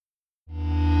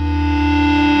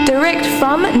Direct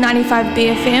from 95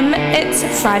 BFM,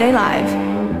 it's Friday Live.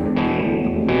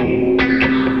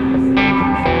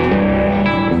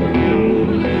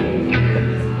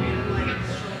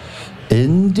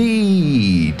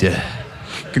 Indeed.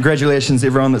 Congratulations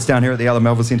everyone that's down here at the Allen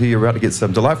Melville Centre. You're about to get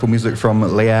some delightful music from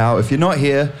LEAO. If you're not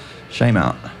here, shame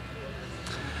out.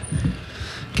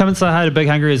 Come and say hi to Big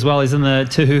Hungry as well. He's in the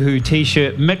Tuhuhu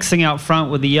t-shirt, mixing out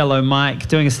front with the yellow mic,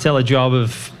 doing a stellar job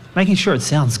of making sure it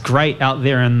sounds great out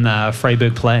there in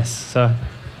Freiburg Place. So,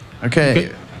 okay.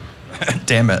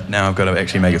 Damn it, now I've got to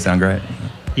actually make it sound great.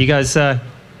 You guys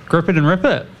grip it and rip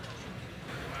it.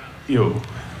 Yo.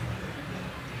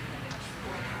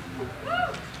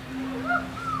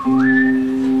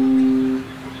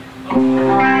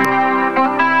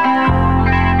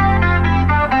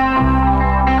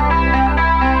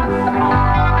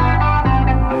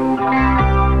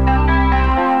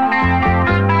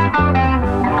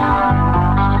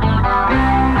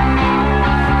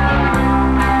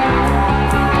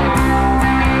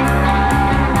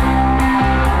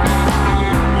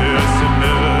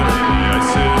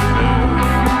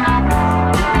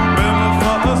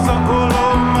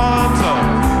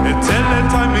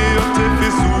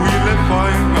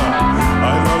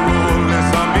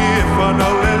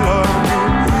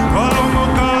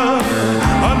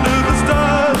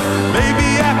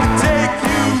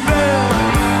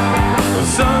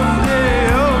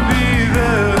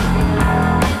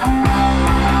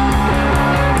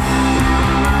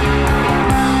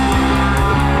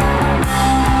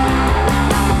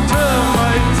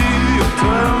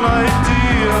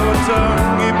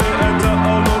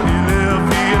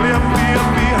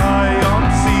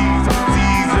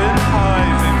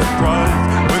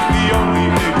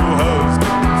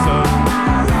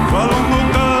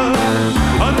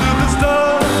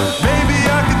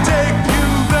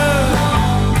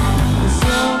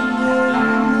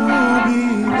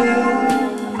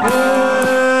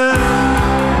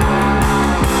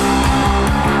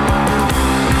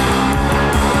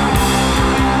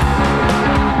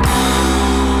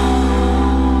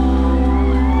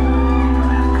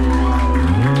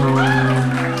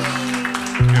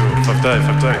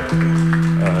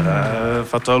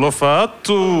 Fatalofa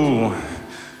atu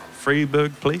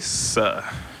Freiburg Place.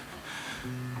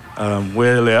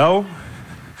 We're LEAO.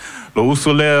 Lo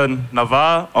Ursula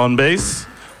Navarre on bass.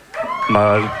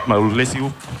 My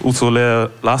Lesi Ursula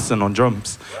Larsen on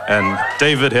drums. And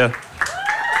David here.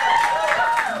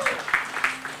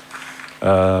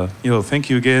 Thank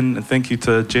you again, and thank you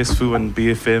to Jess Fu and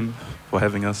BFM for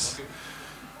having us.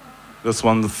 This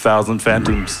one, 1,000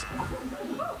 Phantoms.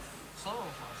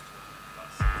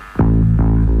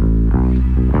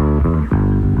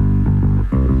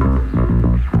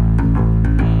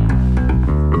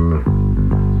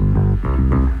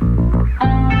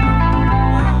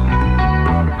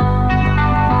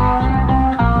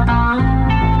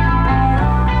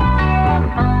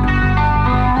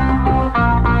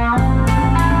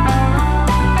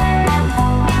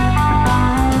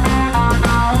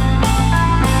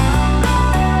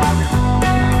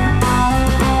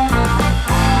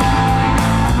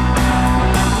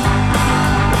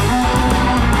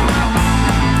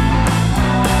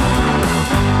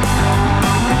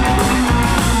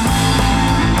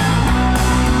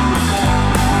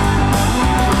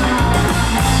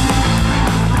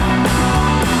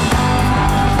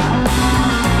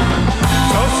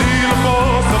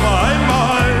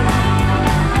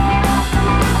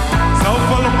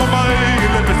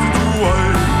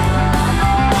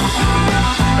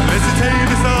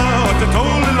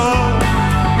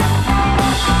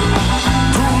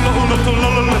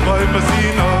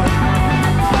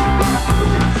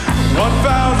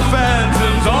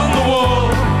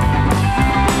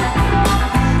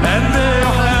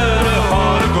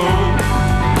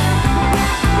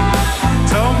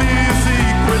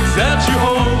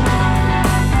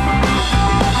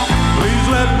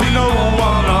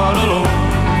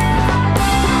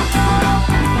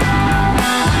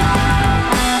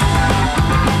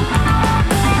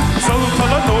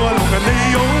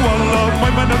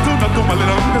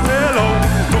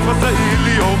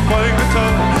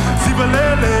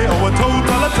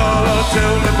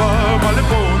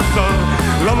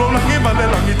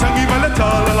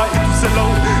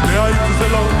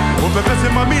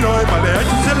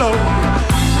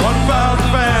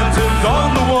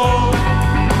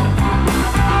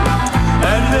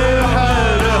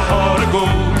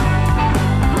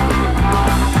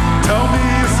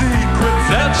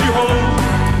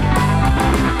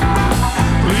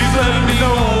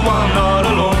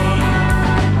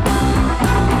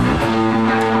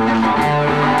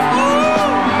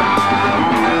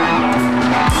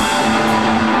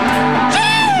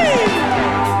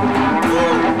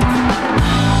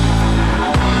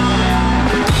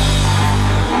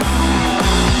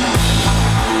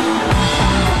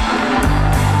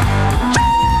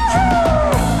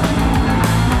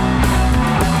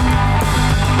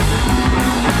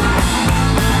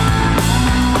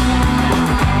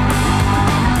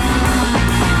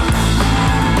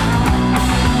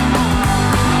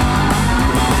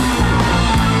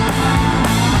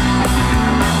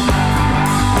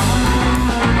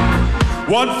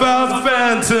 1,000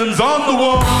 phantoms on the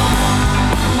wall,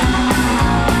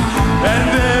 and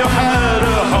they had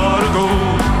a heart of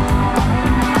gold.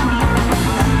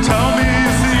 Tell me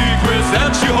secrets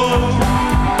that you hold.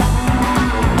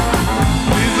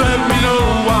 Please let me know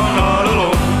I'm not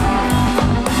alone.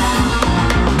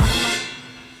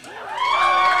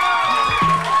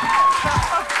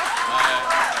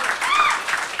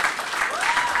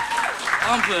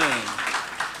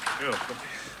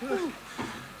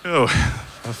 Yo,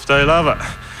 I love it.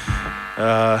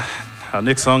 Our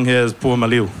next song here is Poor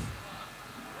Maliu.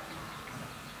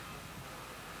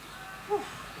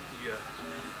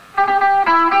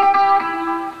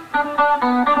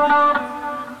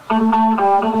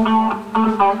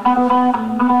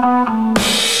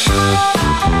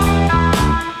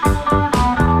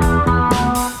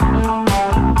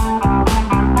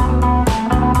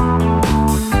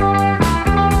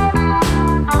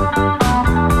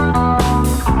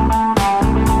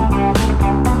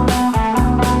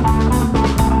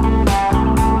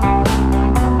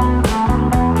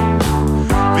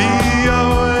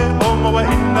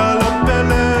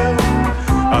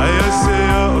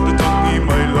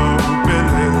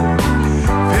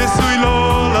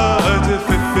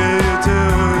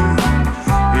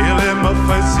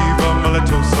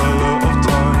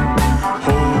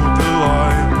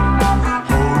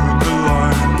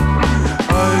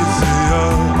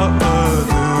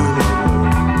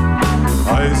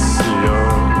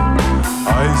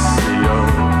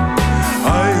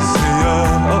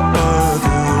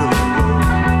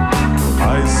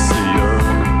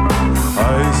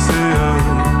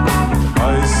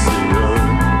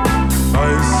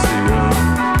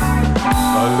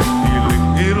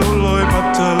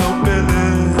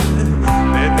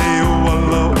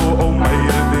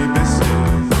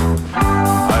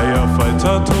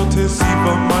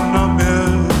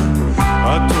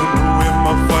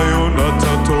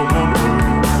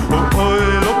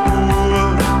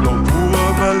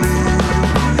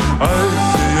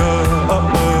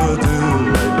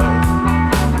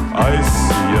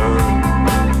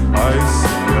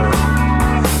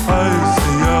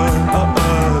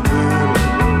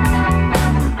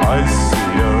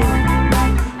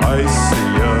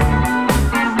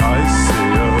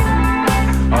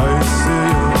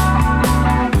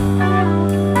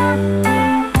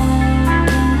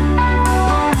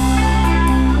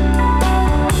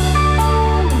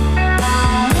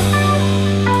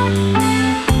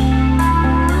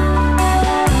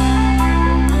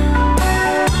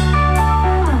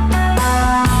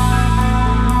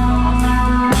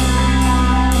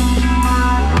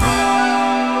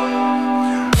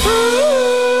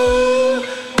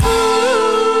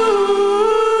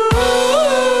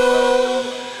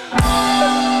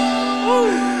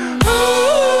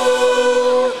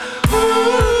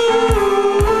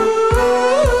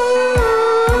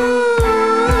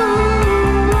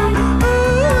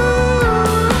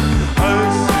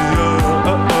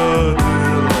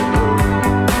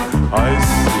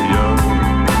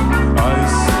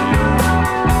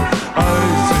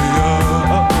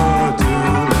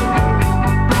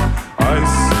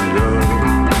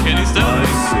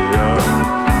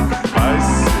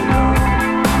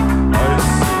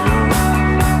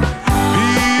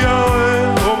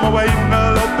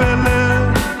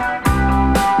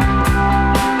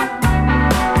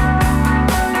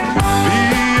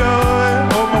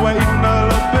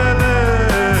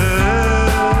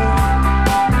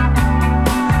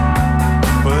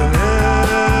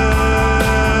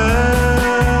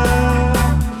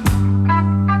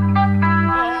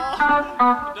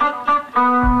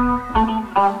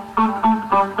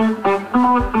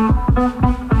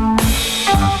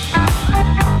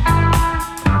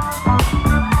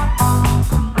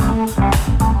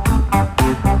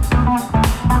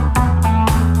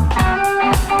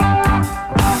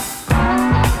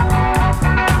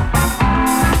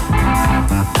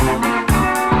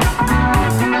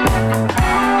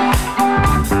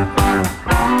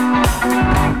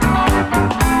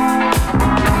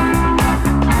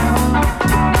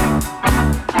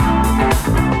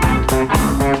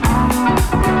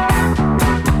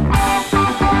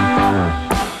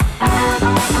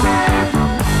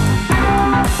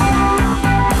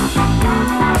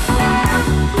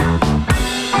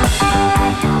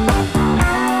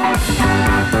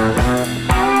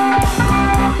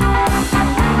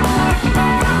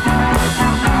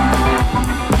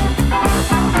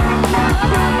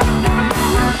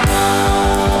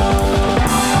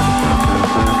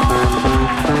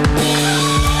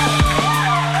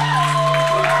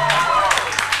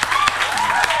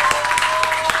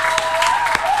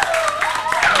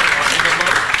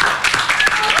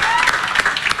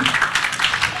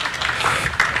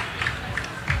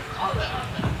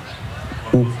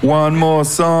 One more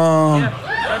song.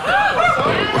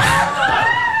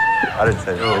 I didn't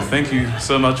say that. Well, thank you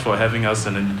so much for having us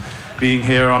and being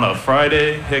here on a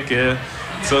Friday. Heck yeah,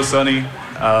 it's so sunny.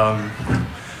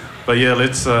 But yeah,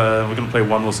 we're gonna play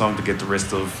one more song to get the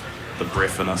rest of the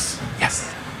breath in us.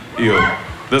 Yes. Yeah.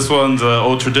 This one's an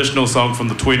old traditional song from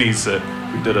the 20s that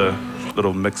we did a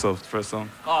little mix of the first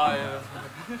song. Oh, yeah.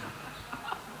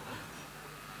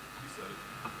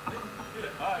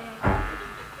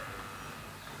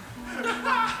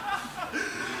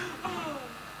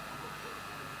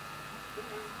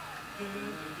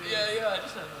 Yeah, I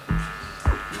just have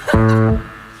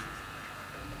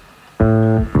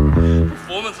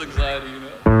performance anxiety, you know?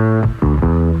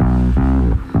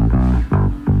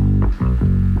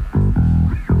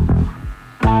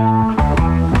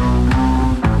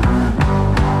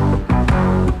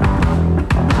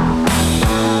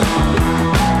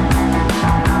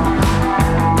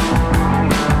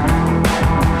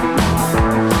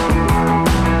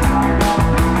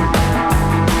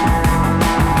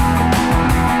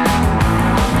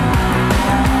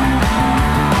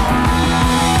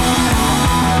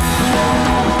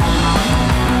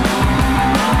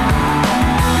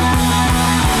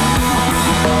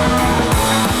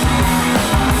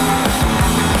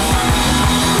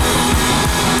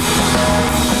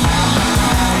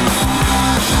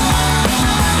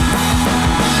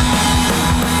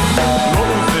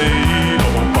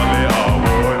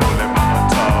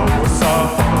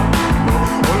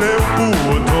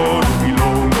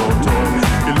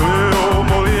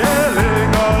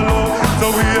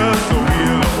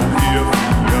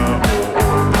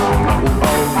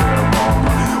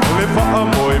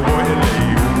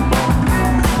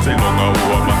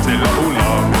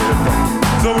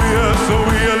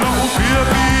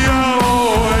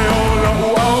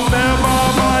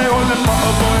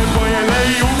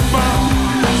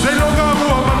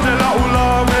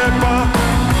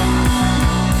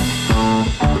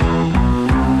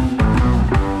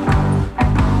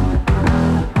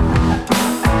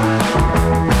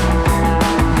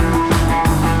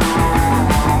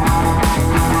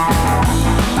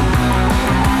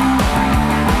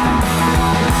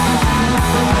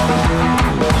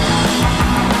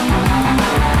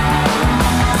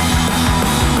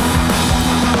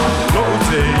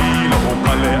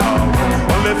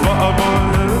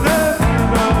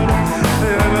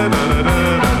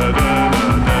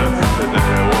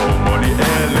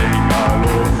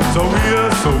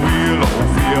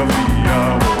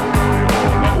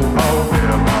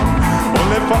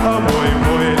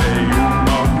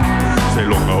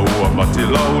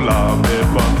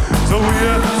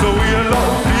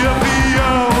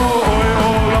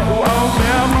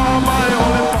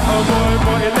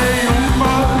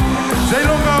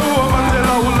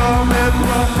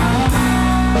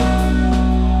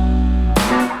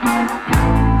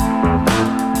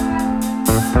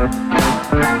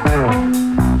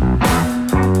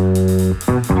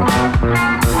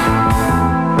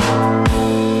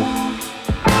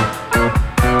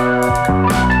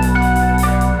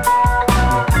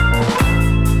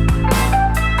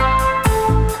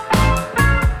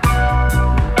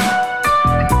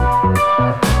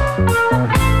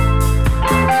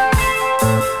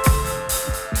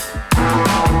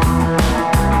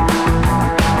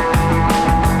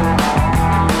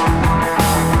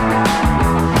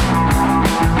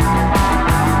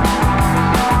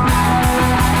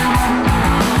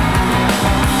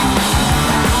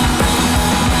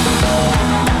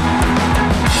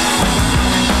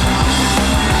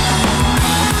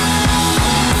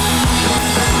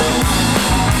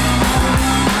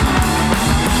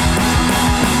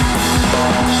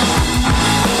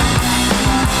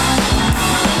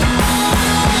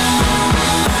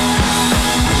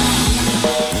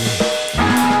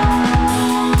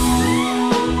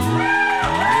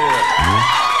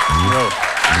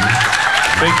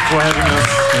 Thank you for having us,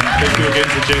 and thank you again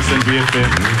to Jason BFM.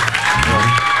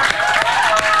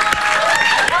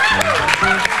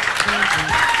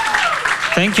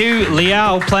 Thank you,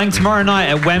 LEAO, playing tomorrow night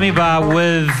at Whammy Bar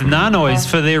with Nanois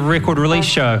for their record release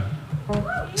show.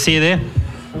 See you there.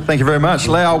 Thank you very much.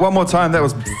 LEAO, one more time. That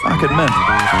was fucking mint.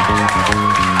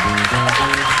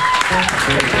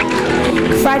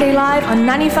 Friday Live on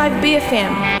 95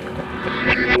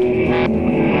 BFM.